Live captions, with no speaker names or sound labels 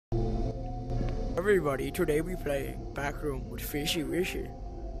Everybody, today we play Backroom with Fishy Wishy.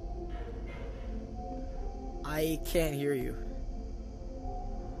 I can't hear you.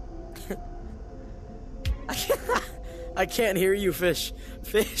 I can't hear you, Fish.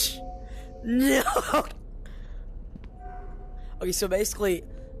 Fish. No! Okay, so basically,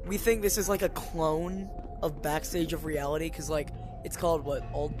 we think this is like a clone of Backstage of Reality, because, like, it's called, what,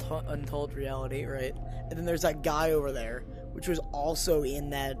 Untold Reality, right? And then there's that guy over there, which was also in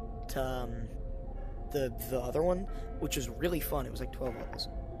that, the other one, which was really fun. It was like 12 levels.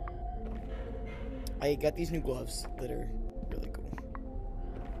 I got these new gloves that are really cool.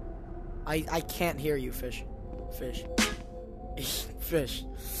 I can't hear you, Fish. Fish. Fish.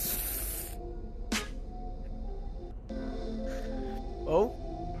 Oh?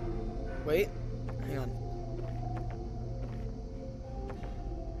 Wait. Hang on.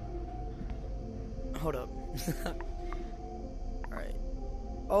 Hold up. Alright.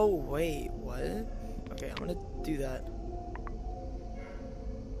 Oh, wait. What? Okay, I'm gonna do that.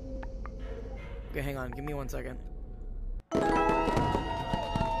 Okay, hang on. Give me 1 second.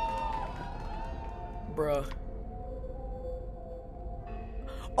 Bruh.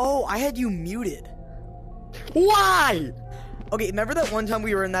 Oh, I had you muted. Why? Okay, remember that one time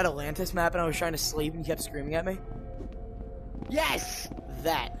we were in that Atlantis map and I was trying to sleep and you kept screaming at me? Yes!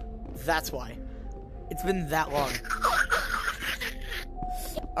 That's why. It's been that long.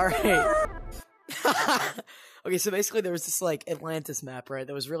 Alright. Okay, so basically there was this, like, Atlantis map, right,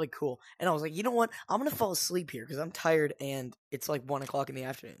 that was really cool. And I was like, you know what? I'm gonna fall asleep here because I'm tired and it's, like, 1 o'clock in the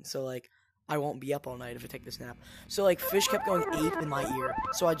afternoon. So, like, I won't be up all night if I take this nap. So, like, Fish kept going ape in my ear.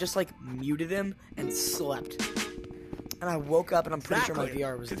 So I just, like, muted him and slept. And I woke up and I'm pretty sure my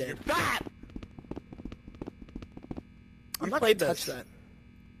VR was dead. I'm not gonna touch that.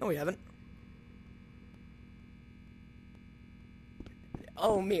 No, we haven't.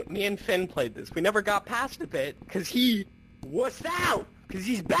 Oh, me and Finn played this. We never got past a bit because he wussed out because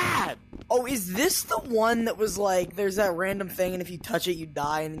he's bad. Oh, is this the one that was like, there's that random thing and if you touch it you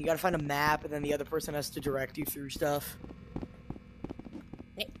die and then you gotta find a map and then the other person has to direct you through stuff?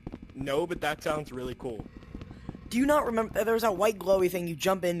 No, but that sounds really cool. Do you not remember, there was that white glowy thing, you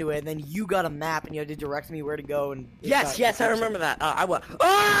jump into it and then you got a map and you had to direct me where to go and... Yes, I remember that. I was...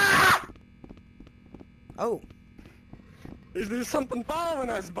 Ah! Oh. There's something following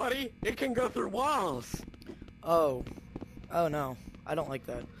us, buddy. It can go through walls. Oh. Oh no. I don't like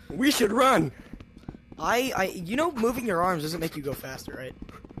that. We should run. You know moving your arms doesn't make you go faster, right?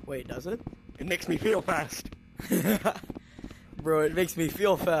 Wait, does it? It makes me feel fast. Bro, it makes me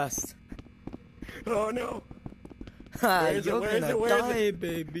feel fast. Oh no. You're gonna die,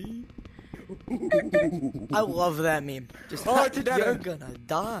 baby. I love that meme. Just, you're gonna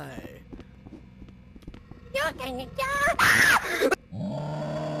die. You're gonna die!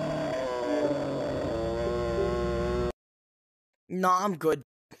 Nah, I'm good.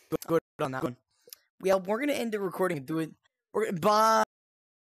 Good on that one. Well, we're gonna end the recording and do it. Bye.